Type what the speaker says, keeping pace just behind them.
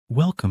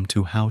Welcome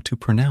to How to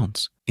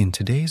Pronounce. In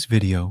today's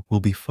video,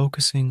 we'll be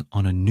focusing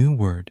on a new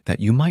word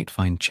that you might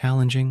find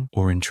challenging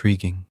or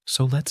intriguing.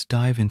 So let's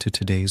dive into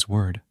today's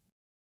word.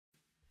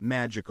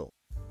 Magical.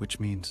 Which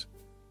means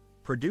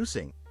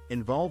Producing,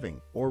 involving,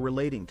 or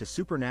relating to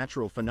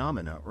supernatural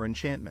phenomena or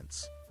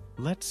enchantments.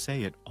 let's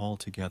say it all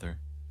together.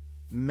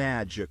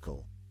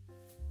 Magical.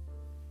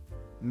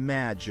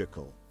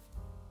 Magical.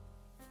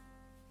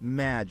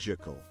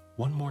 Magical.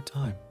 One more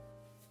time.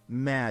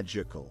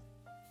 Magical.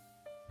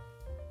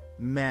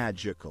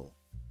 Magical.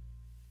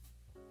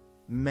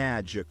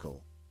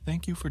 Magical.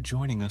 Thank you for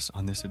joining us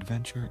on this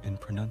adventure in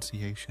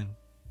pronunciation.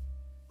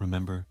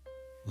 Remember,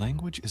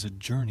 language is a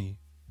journey,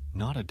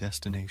 not a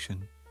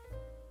destination.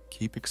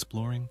 Keep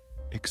exploring,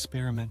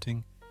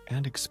 experimenting,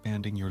 and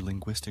expanding your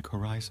linguistic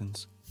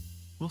horizons.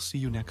 We'll see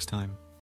you next time.